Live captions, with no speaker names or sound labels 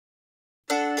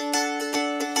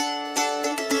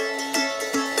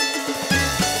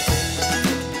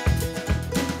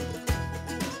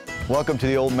Welcome to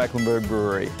the Olde Mecklenburg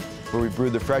Brewery, where we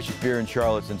brewed the freshest beer in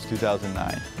Charlotte since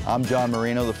 2009. I'm John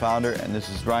Marino, the founder, and this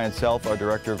is Ryan Self, our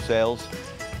Director of Sales.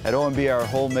 At OMB, our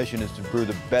whole mission is to brew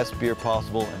the best beer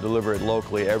possible and deliver it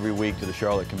locally every week to the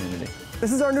Charlotte community.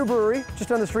 This is our new brewery, just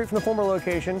down the street from the former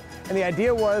location, and the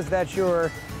idea was that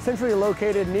you're centrally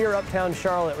located near uptown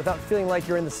Charlotte without feeling like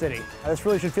you're in the city. This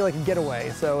really should feel like a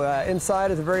getaway. So inside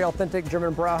is a very authentic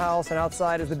German brauhaus, and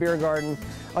outside is the beer garden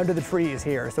under the trees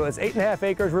here. So it's 8.5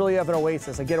 acres, really of an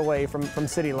oasis, a getaway from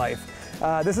city life.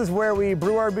 This is where we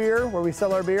brew our beer, where we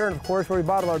sell our beer, and of course where we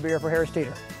bottle our beer for Harris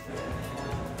Teeter.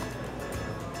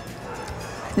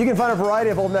 You can find a variety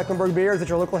of Olde Mecklenburg beers at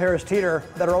your local Harris Teeter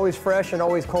that are always fresh and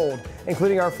always cold,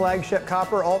 including our flagship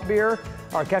Copper alt beer,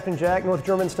 our Captain Jack North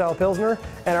German style Pilsner,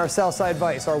 and our Southside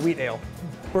Weiss, our wheat ale.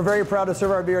 We're very proud to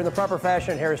serve our beer in the proper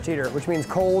fashion at Harris Teeter, which means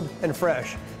cold and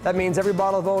fresh. That means every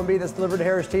bottle of OMB that's delivered to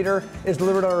Harris Teeter is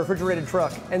delivered on a refrigerated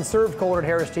truck and served cold at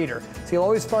Harris Teeter. So you'll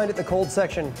always find it in the cold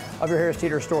section of your Harris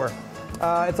Teeter store.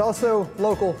 It's also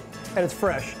local and it's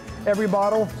fresh. Every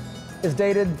bottle is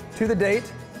dated to the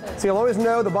date, so you'll always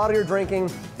know the bottle you're drinking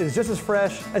is just as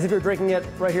fresh as if you're drinking it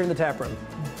right here in the tap room.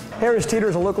 Harris Teeter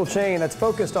is a local chain that's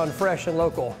focused on fresh and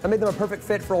local. That made them a perfect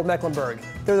fit for Olde Mecklenburg.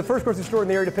 They're the first grocery store in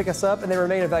the area to pick us up, and they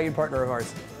remain a valued partner of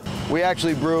ours. We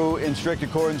actually brew in strict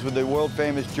accordance with the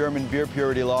world-famous German beer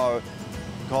purity law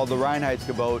called the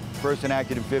Reinheitsgebot, first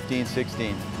enacted in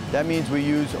 1516. That means we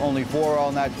use only 4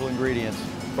 all-natural ingredients: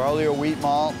 barley or wheat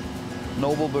malt,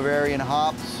 noble Bavarian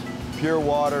hops, pure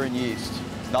water, and yeast.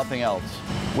 Nothing else.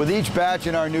 With each batch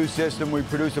in our new system, we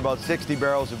produce about 60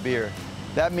 barrels of beer.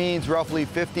 That means roughly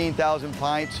 15,000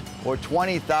 pints or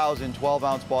 20,000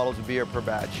 12-ounce bottles of beer per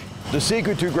batch. The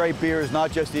secret to great beer is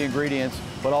not just the ingredients,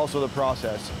 but also the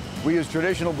process. We use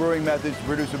traditional brewing methods to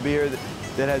produce a beer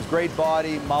that has great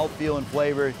body, mouthfeel, and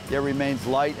flavor, yet remains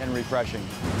light and refreshing.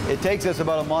 It takes us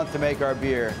about a month to make our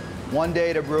beer. 1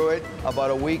 day to brew it,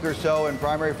 about a week or so in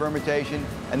primary fermentation,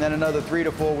 and then another 3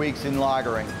 to 4 weeks in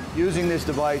lagering. Using this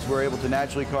device, we're able to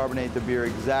naturally carbonate the beer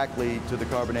exactly to the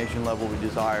carbonation level we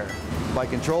desire. By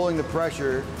controlling the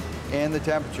pressure and the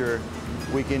temperature,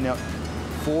 we can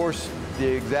force the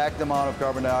exact amount of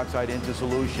carbon dioxide into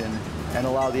solution and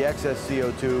allow the excess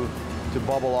CO2 to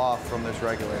bubble off from this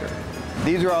regulator.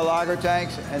 These are our lager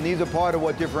tanks, and these are part of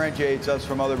what differentiates us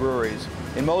from other breweries.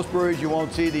 In most breweries, you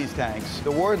won't see these tanks.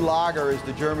 The word lager is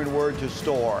the German word to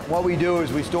store. What we do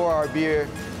is we store our beer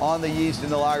on the yeast in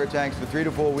the lager tanks for 3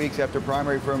 to 4 weeks after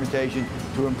primary fermentation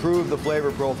to improve the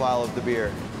flavor profile of the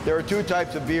beer. There are 2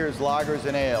 types of beers, lagers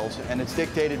and ales, and it's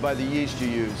dictated by the yeast you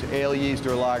use, ale yeast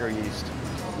or lager yeast.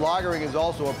 Lagering is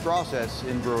also a process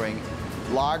in brewing.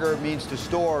 Lager means to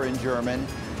store in German,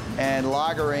 and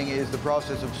lagering is the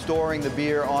process of storing the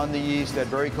beer on the yeast at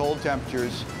very cold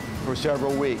temperatures for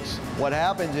several weeks. What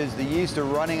happens is the yeast are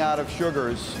running out of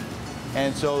sugars,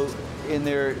 and so in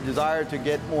their desire to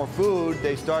get more food,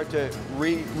 they start to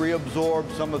reabsorb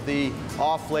some of the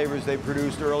off flavors they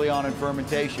produced early on in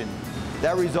fermentation.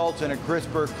 That results in a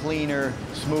crisper, cleaner,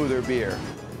 smoother beer.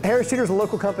 Harris Teeter is a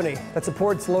local company that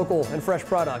supports local and fresh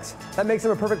products. That makes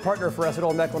them a perfect partner for us at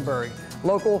Olde Mecklenburg.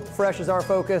 Local, fresh is our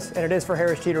focus, and it is for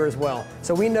Harris Teeter as well.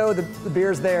 So we know the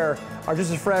beers there are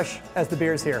just as fresh as the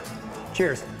beers here.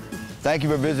 Cheers. Thank you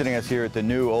for visiting us here at the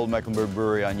new Olde Mecklenburg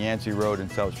Brewery on Yancey Road in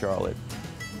South Charlotte.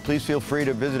 Please feel free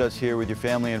to visit us here with your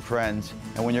family and friends.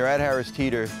 And when you're at Harris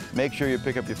Teeter, make sure you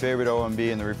pick up your favorite OMB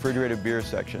in the refrigerated beer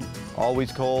section.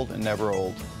 Always cold and never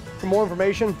old. For more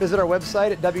information, visit our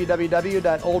website at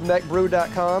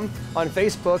www.oldemeckbrew.com, on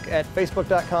Facebook at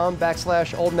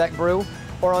facebook.com/OldeMeckBrew,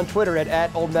 or on Twitter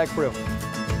at OldeMeckBrew.